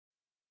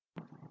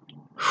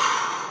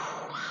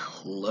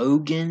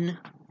Logan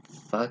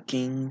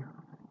fucking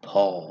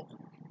Paul.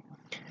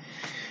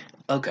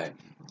 Okay,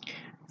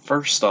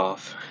 first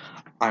off,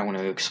 I want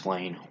to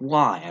explain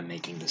why I'm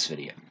making this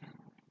video.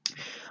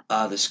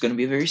 This is going to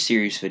be a very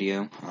serious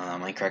video. I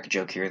might crack a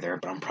joke here or there,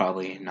 but I'm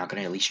probably not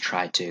going to at least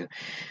try to.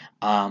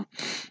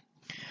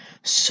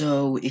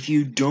 So, if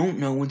you don't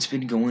know what's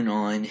been going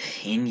on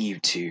in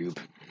YouTube,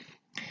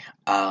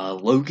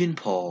 Logan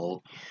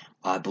Paul,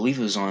 I believe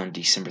it was on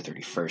December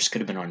 31st.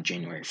 Could have been on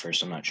January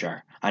 1st, I'm not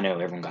sure. I know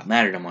everyone got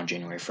mad at him on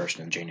January 1st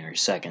and January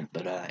 2nd,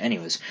 but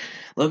anyways,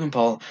 Logan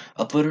Paul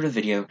uploaded a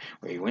video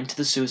where he went to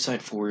the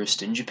suicide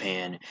forest in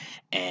Japan,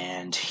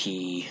 and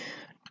he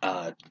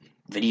was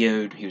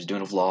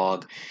doing a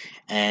vlog,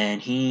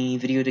 and he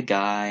videoed a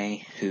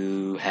guy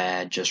who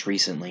had just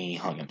recently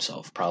hung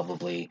himself,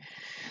 probably.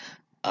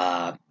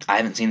 I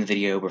haven't seen the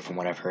video, but from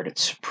what I've heard,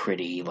 it's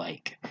pretty,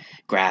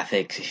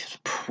 graphic. It's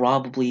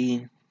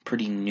probably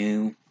pretty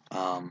new.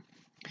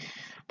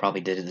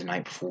 Probably did it the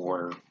night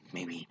before,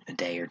 maybe a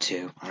day or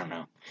two. I don't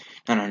know.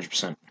 Not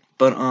 100%.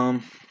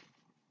 But,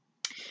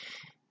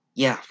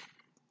 yeah.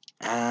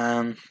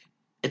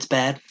 It's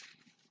bad.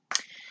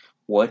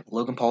 What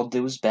Logan Paul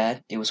did was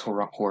bad. It was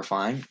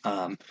horrifying.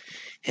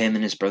 Him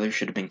and his brother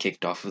should have been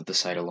kicked off of the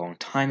site a long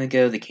time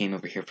ago. They came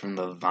over here from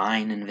the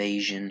Vine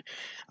invasion,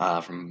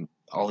 from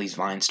all these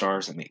Vine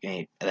stars that made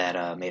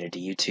it to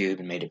YouTube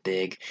and made it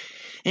big,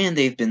 and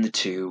they've been the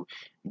two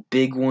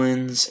big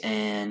ones.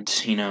 And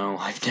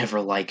I've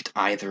never liked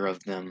either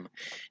of them.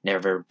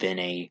 Never been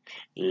a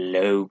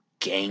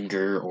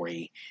Loganger or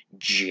a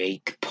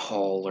Jake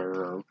Pauler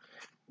or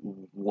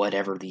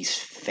whatever these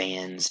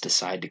fans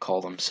decide to call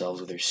themselves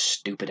with their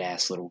stupid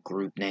ass little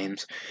group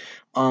names.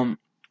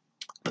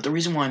 But the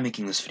reason why I'm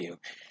making this video,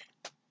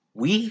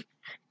 we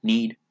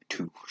need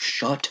to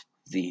shut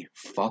the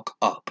fuck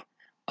up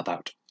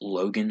about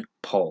Logan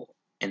Paul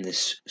and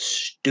this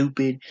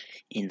stupid,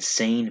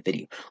 insane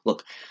video.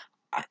 Look,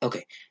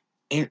 let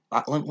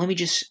me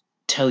just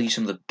tell you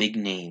some of the big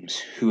names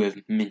who have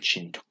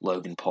mentioned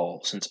Logan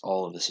Paul since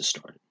all of this has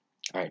started.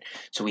 Alright,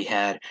 so we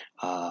had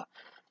the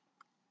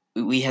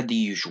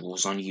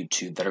usuals on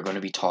YouTube that are going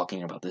to be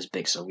talking about this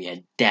big. So we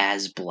had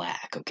Daz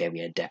Black, okay, we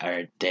had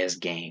Daz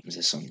Games,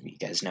 as some of you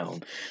guys know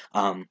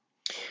him.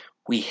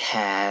 We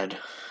had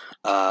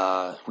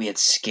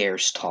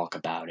Scarce talk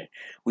about it.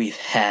 We've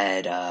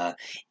had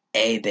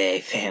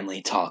Abe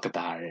family talk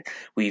about it.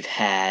 We've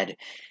had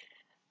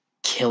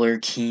Killer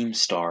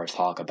Keemstar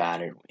talk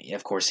about it.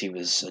 Of course, he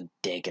was a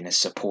dick and is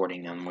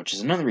supporting them, which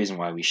is another reason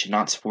why we should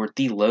not support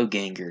the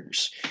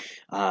Logangers,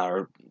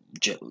 or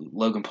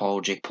Logan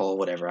Paul, Jake Paul,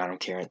 whatever. I don't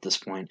care at this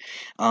point.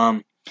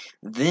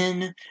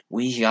 Then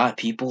we got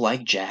people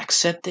like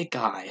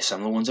Jacksepticeye,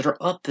 some of the ones that are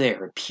up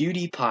there.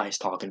 PewDiePie's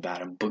talking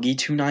about him.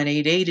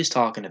 Boogie2988 is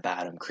talking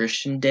about him.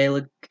 Christian De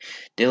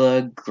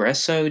La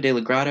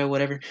Grotto,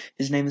 whatever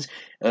his name is.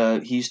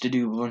 He used to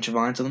do a bunch of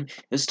vines with him.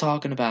 Is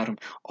talking about him.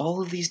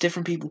 All of these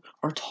different people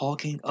are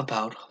talking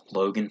about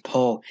Logan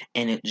Paul,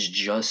 and it's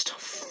just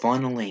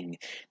funneling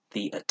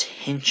the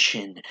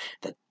attention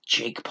that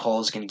Jake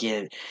Paul is going to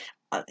get.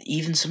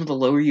 Even some of the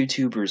lower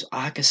YouTubers,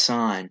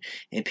 Akasan,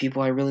 and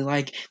people I really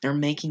like, they're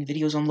making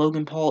videos on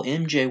Logan Paul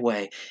MJ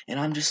way, and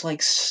I'm just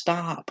like,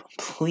 stop,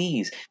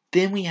 please.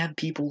 Then we have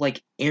people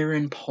like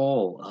Aaron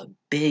Paul, a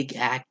big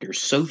actor,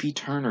 Sophie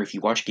Turner, if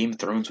you watch Game of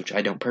Thrones, which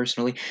I don't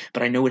personally,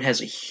 but I know it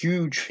has a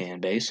huge fan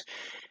base.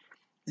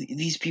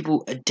 These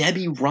people,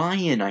 Debbie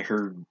Ryan, I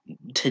heard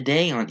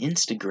today on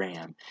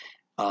Instagram,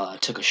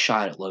 took a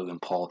shot at Logan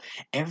Paul.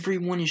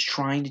 Everyone is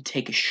trying to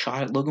take a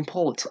shot at Logan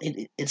Paul.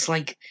 It's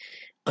like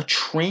a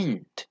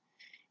trend.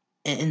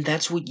 And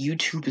that's what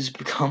YouTube is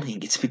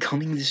becoming. It's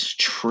becoming this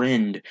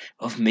trend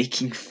of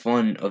making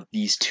fun of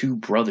these two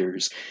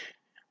brothers.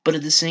 But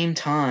at the same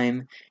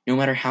time, no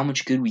matter how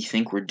much good we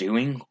think we're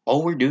doing,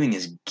 all we're doing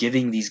is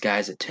giving these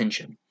guys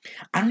attention.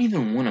 I don't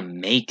even want to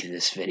make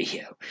this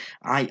video.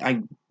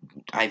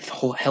 I've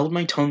held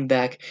my tongue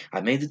back.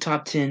 I made the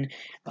top 10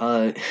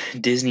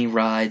 Disney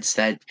rides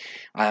that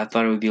I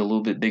thought it would be a little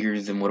bit bigger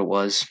than what it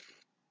was.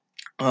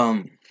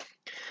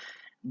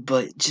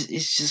 But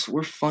it's just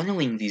we're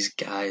funneling these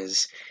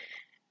guys.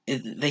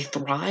 They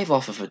thrive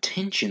off of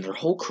attention. Their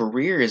whole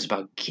career is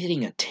about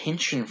getting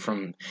attention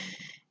from,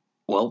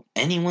 well,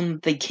 anyone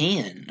that they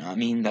can. I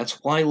mean, that's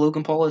why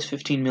Logan Paul has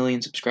 15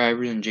 million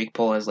subscribers and Jake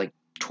Paul has like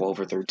 12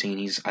 or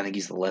 13. I think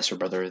he's the lesser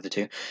brother of the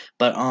two.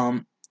 But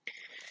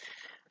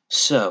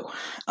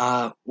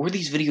were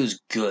these videos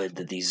good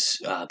that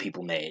these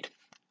people made?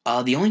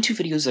 The only two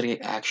videos that I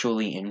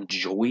actually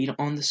enjoyed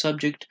on the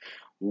subject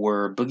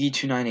were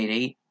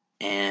Boogie2988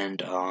 and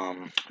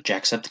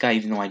Jacksepticeye,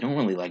 even though I don't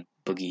really like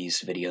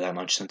Boogie's video that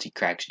much since he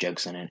cracks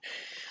jokes in it.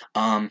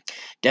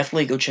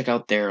 Definitely go check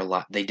out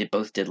they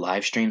both did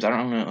live streams. I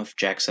don't know if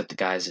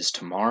Jacksepticeye's is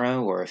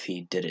tomorrow or if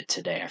he did it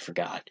today. I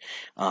forgot.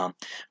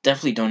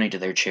 Definitely donate to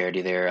their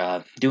charity.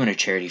 They're doing a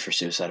charity for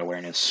suicide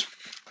awareness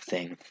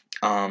thing.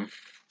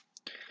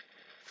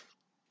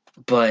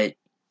 But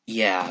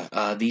yeah,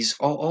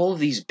 all of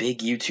these big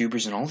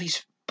YouTubers and all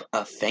these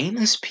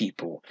famous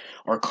people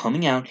are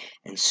coming out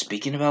and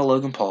speaking about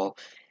Logan Paul,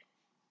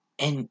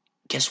 and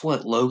guess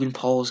what? Logan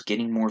Paul is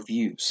getting more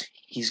views.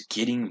 He's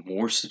getting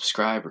more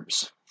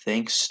subscribers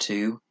thanks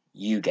to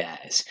you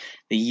guys,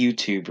 the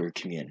YouTuber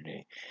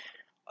community.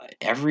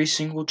 Every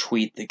single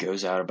tweet that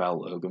goes out about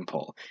Logan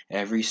Paul,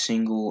 every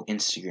single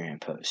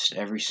Instagram post,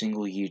 every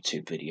single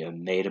YouTube video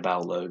made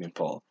about Logan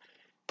Paul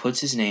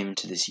puts his name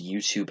into this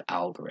YouTube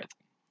algorithm.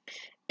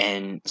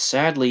 And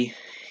sadly,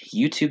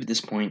 YouTube at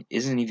this point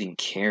isn't even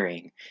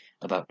caring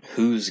about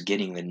who's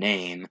getting the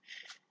name.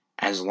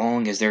 As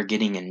long as they're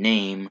getting a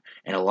name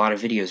and a lot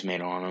of videos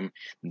made on them,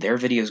 their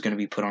video is going to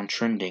be put on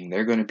trending.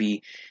 They're going to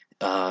be,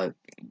 they're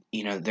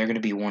going to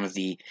be one of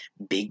the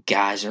big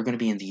guys. They're going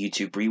to be in the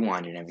YouTube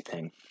Rewind and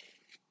everything.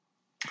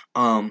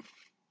 And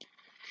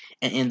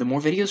the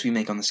more videos we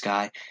make on this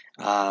guy,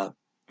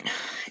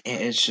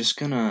 it's just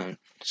gonna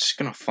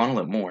funnel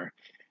it more.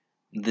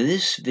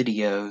 This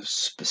video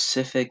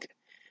specific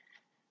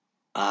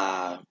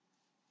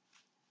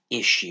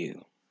issue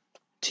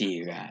to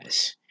you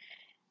guys.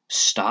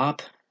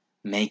 Stop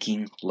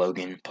making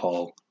Logan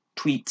Paul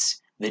tweets,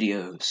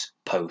 videos,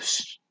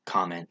 posts,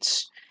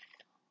 comments,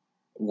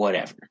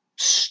 whatever.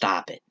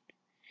 Stop it.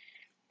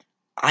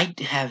 I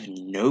have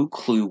no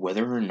clue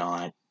whether or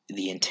not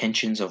the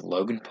intentions of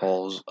Logan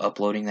Paul's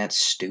uploading that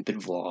stupid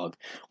vlog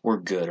were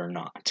good or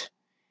not.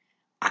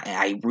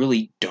 I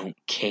really don't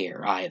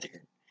care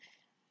either.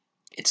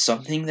 It's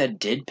something that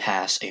did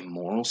pass a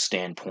moral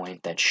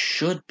standpoint that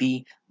should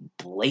be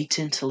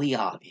blatantly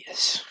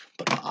obvious,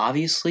 but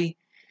obviously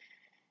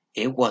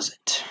it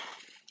wasn't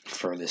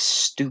for this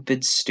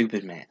stupid,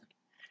 stupid man.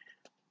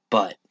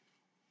 But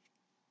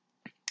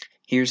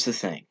here's the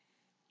thing.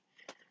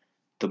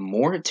 The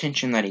more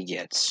attention that he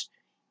gets,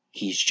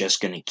 he's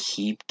just going to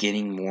keep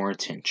getting more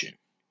attention.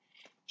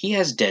 He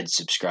has dead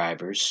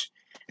subscribers.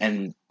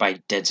 And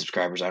by dead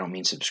subscribers, I don't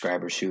mean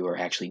subscribers who are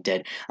actually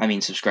dead. I mean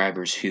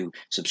subscribers who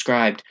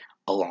subscribed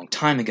a long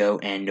time ago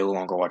and no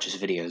longer watch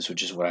his videos,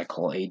 which is what I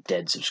call a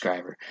dead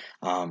subscriber.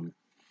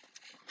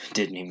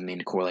 Didn't even mean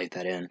to correlate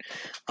that in.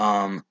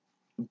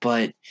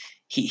 But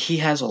he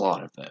has a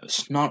lot of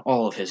those. Not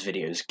all of his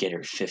videos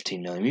get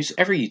 15 million views.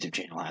 Every YouTube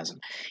channel has them.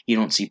 You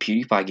don't see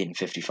PewDiePie getting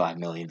 55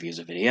 million views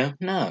a video.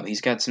 No,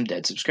 he's got some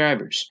dead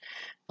subscribers.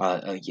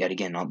 Yet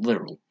again, not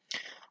literal.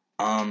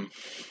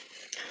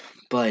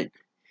 But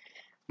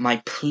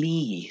my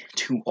plea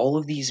to all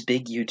of these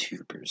big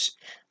YouTubers,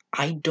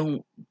 I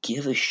don't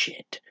give a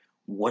shit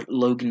what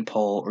Logan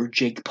Paul or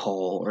Jake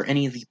Paul or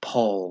any of the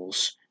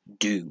Pauls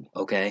do,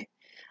 okay?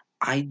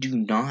 I do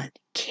not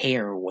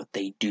care what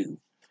they do.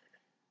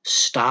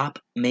 Stop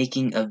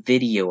making a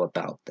video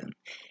about them.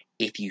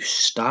 If you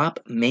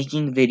stop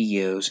making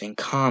videos and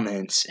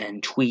comments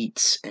and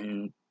tweets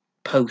and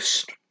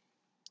posts,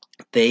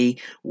 they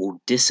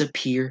will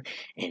disappear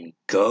and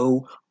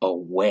go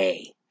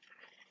away.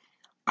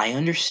 I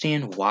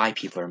understand why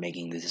people are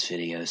making these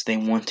videos. They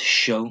want to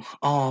show,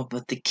 oh,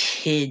 but the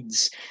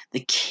kids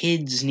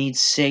need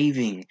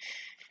saving.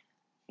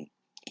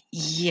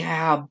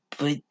 Yeah,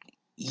 but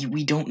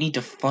we don't need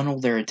to funnel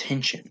their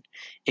attention.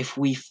 If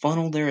we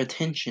funnel their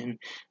attention,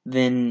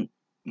 then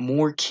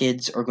more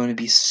kids are going to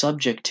be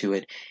subject to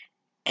it.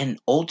 And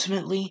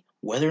ultimately,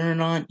 whether or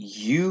not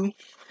you,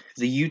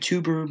 the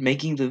YouTuber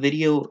making the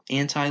video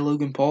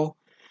anti-Logan Paul,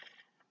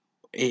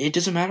 it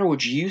doesn't matter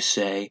what you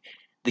say,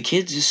 the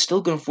kids is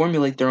still going to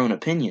formulate their own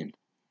opinion.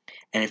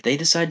 And if they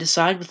decide to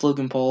side with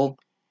Logan Paul,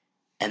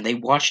 and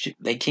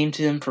they came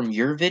to him from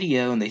your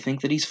video, and they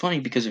think that he's funny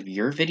because of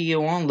your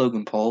video on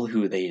Logan Paul,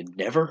 who they had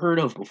never heard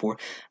of before.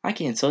 I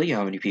can't tell you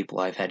how many people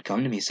I've had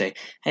come to me say,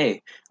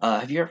 hey,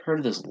 have you ever heard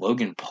of this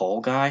Logan Paul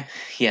guy?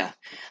 Yeah,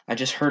 I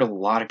just heard a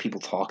lot of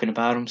people talking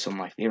about him. Some of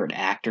my favorite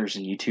actors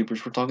and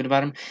YouTubers were talking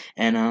about him,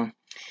 and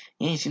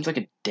yeah, he seems like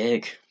a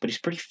dick, but he's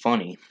pretty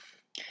funny.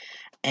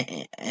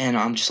 And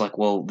I'm just like,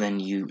 well, then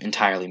you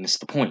entirely missed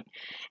the point.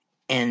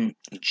 And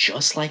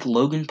just like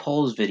Logan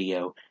Paul's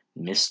video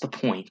missed the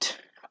point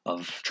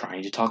of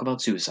trying to talk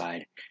about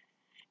suicide,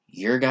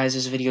 your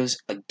guys' videos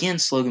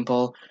against Logan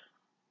Paul,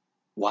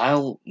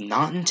 while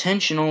not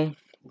intentional,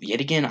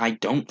 yet again, I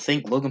don't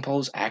think Logan Paul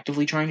is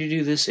actively trying to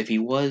do this. If he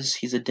was,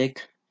 he's a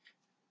dick.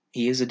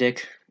 He is a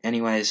dick,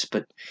 anyways,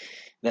 but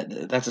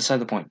that's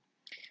aside the point.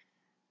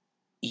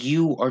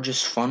 You are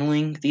just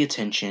funneling the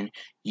attention.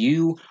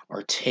 You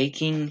are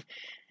taking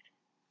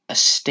a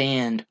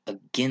stand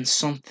against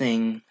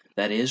something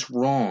that is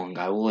wrong.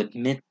 I will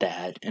admit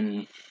that,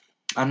 and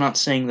I'm not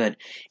saying that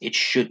it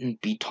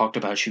shouldn't be talked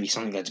about, it should be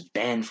something that's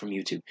banned from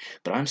YouTube,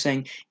 but I'm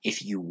saying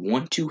if you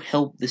want to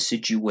help the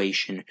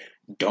situation,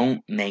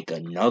 don't make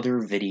another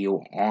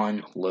video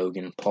on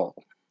Logan Paul.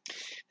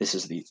 This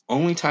is the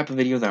only type of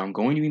video that I'm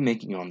going to be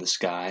making on this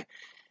guy.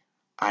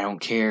 I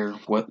don't care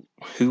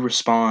who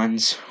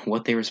responds,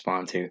 what they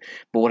respond to,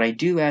 but what I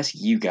do ask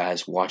you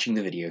guys watching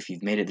the video, if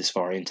you've made it this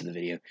far into the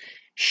video,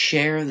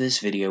 share this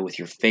video with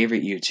your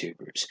favorite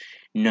YouTubers.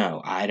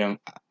 No, I don't,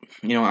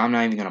 I'm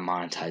not even going to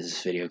monetize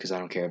this video because I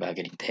don't care about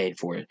getting paid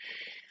for it.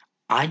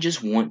 I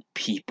just want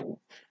people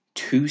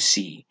to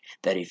see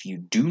that if you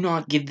do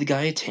not give the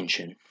guy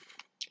attention,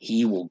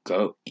 he will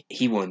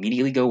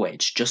immediately go away.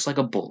 It's just like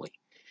a bully.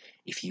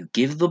 If you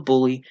give the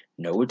bully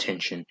no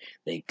attention,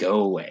 they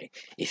go away.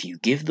 If you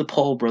give the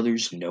Paul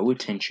brothers no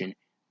attention,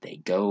 they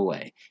go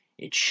away.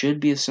 It should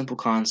be a simple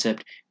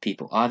concept.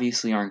 People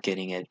obviously aren't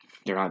getting it.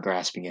 They're not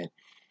grasping it.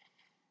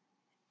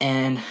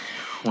 And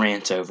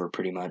rant over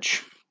pretty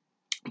much.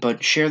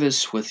 But share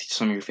this with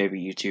some of your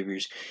favorite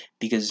YouTubers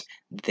because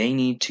they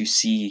need to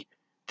see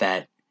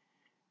that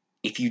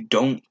if you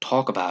don't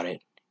talk about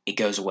it, it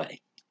goes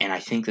away. And I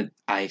think that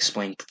I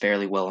explained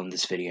fairly well in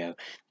this video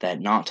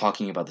that not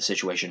talking about the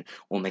situation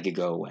will make it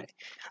go away.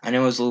 I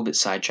know I was a little bit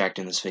sidetracked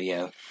in this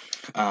video.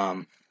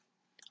 I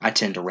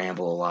tend to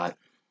ramble a lot,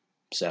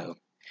 so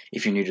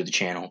if you're new to the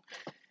channel,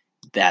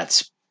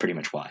 that's pretty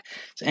much why.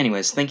 So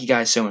anyways, thank you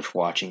guys so much for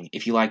watching.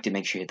 If you liked it,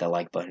 make sure you hit that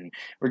like button.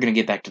 We're going to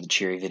get back to the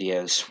cheery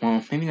videos.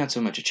 Well, maybe not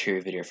so much a cheery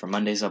video for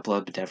Monday's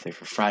upload, but definitely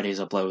for Friday's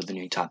upload with the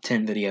new top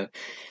 10 video.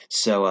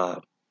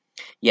 So,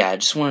 yeah, I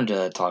just wanted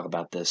to talk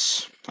about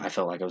this. I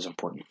felt like it was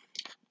important.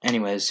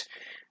 Anyways,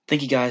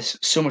 thank you guys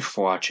so much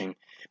for watching.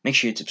 Make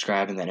sure you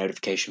subscribe and that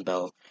notification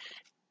bell.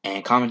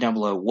 And comment down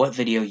below what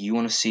video you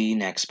want to see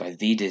next by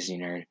The Disney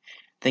Nerd.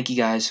 Thank you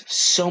guys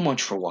so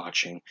much for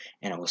watching.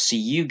 And I will see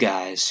you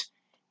guys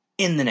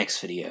in the next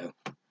video.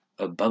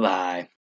 Bye-bye.